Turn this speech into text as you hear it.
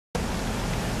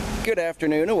Good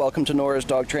afternoon and welcome to Nora's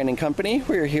Dog Training Company.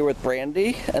 We're here with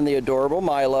Brandy and the adorable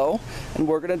Milo, and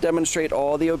we're going to demonstrate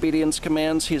all the obedience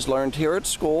commands he's learned here at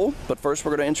school. But first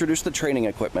we're going to introduce the training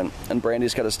equipment. And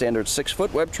Brandy's got a standard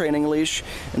 6-foot web training leash,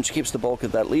 and she keeps the bulk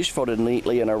of that leash folded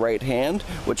neatly in her right hand,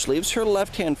 which leaves her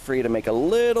left hand free to make a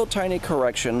little tiny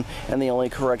correction. And the only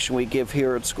correction we give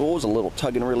here at school is a little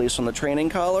tug and release on the training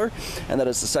collar, and that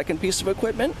is the second piece of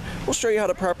equipment. We'll show you how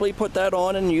to properly put that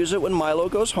on and use it when Milo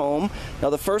goes home.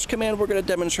 Now the first command we're going to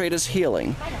demonstrate is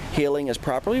heeling. Heeling is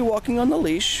properly walking on the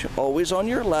leash, always on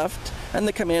your left, and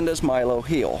the command is Milo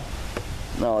heel.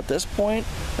 Now at this point,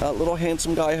 that little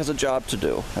handsome guy has a job to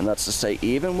do, and that's to stay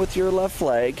even with your left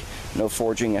leg, no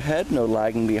forging ahead, no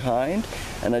lagging behind.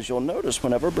 And as you'll notice,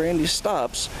 whenever Brandy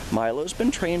stops, Milo's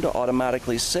been trained to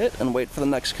automatically sit and wait for the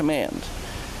next command.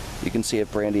 You can see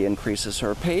if Brandy increases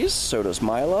her pace, so does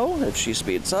Milo. If she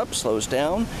speeds up, slows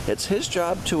down, it's his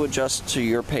job to adjust to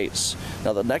your pace.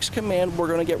 Now the next command we're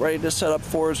going to get ready to set up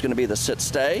for is going to be the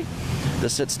sit-stay. The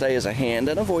sit-stay is a hand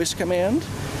and a voice command.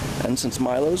 And since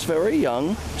Milo's very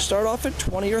young, start off at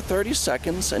 20 or 30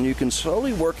 seconds and you can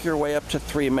slowly work your way up to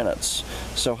 3 minutes.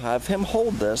 So have him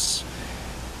hold this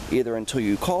either until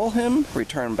you call him,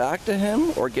 return back to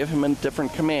him, or give him a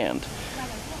different command.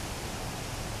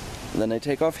 And then they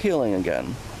take off heeling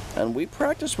again. And we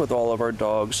practice with all of our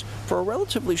dogs for a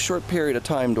relatively short period of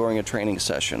time during a training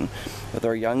session. With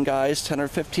our young guys, 10 or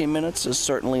 15 minutes is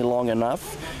certainly long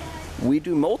enough. We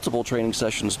do multiple training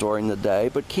sessions during the day,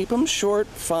 but keep them short,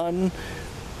 fun,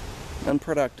 and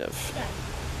productive.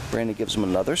 Brandy gives him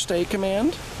another stay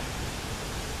command.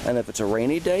 And if it's a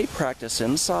rainy day, practice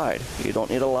inside. You don't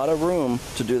need a lot of room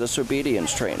to do this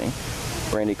obedience training.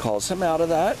 Brandy calls him out of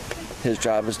that. His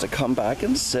job is to come back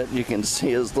and sit. You can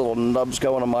see his little nubs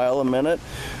going a mile a minute,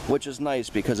 which is nice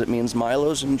because it means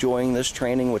Milo's enjoying this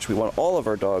training, which we want all of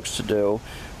our dogs to do.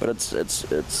 But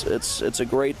it's a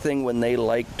great thing when they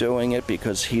like doing it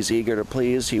because he's eager to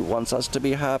please. He wants us to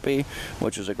be happy,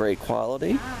 which is a great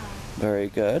quality. Very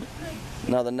good.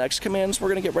 Now the next commands we're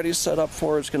going to get ready to set up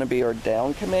for is going to be our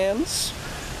down commands.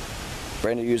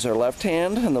 Brandy uses her left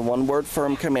hand and the one-word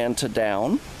firm command to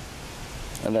down,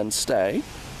 and then stay.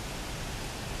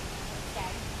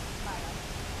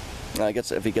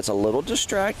 If he gets a little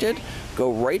distracted,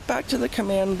 go right back to the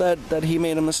command that he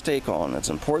made a mistake on. It's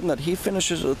important that he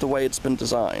finishes it the way it's been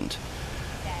designed.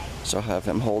 So have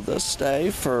him hold this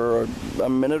stay for a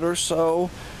minute or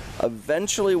so,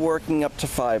 eventually working up to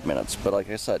 5 minutes. But like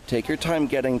I said, take your time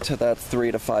getting to that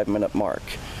 3 to 5 minute mark.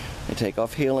 You take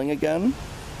off heeling again.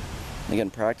 Again,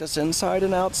 practice inside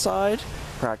and outside.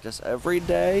 Practice every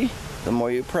day. The more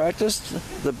you practice,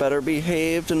 the better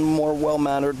behaved and more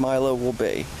well-mannered Milo will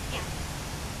be.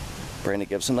 Brandy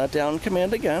gives him that down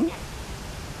command again.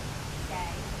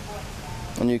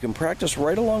 And you can practice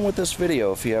right along with this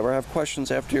video. If you ever have questions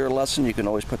after your lesson, you can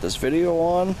always put this video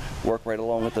on, work right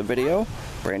along with the video.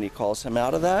 Brandy calls him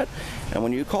out of that. And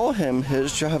when you call him,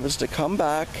 his job is to come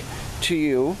back to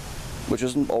you, which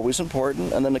is always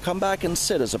important, and then to come back and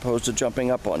sit as opposed to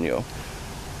jumping up on you.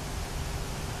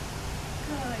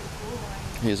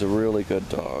 He's a really good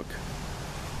dog.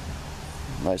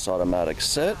 Nice automatic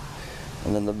sit.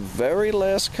 And then the very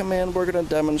last command we're going to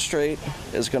demonstrate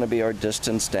is going to be our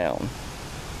distance down.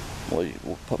 We'll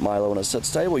put Milo in a sit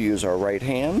stay. We'll use our right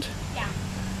hand. Yeah.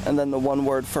 And then the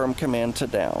one-word firm command to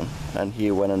down. And he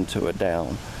went into a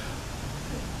down.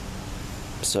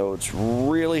 So it's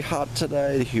really hot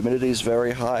today. The humidity is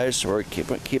very high, so we're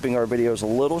keeping our videos a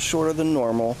little shorter than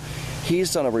normal.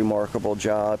 He's done a remarkable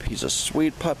job. He's a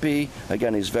sweet puppy.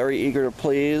 Again, he's very eager to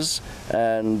please,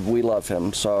 and we love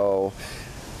him. So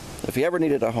if he ever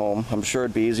needed a home, I'm sure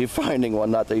it'd be easy finding one,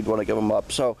 not that you'd want to give him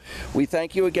up. So we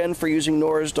thank you again for using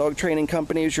Nora's Dog Training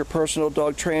Company as your personal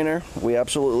dog trainer. We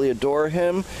absolutely adore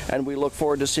him, and we look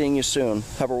forward to seeing you soon.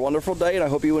 Have a wonderful day, and I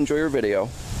hope you enjoy your video.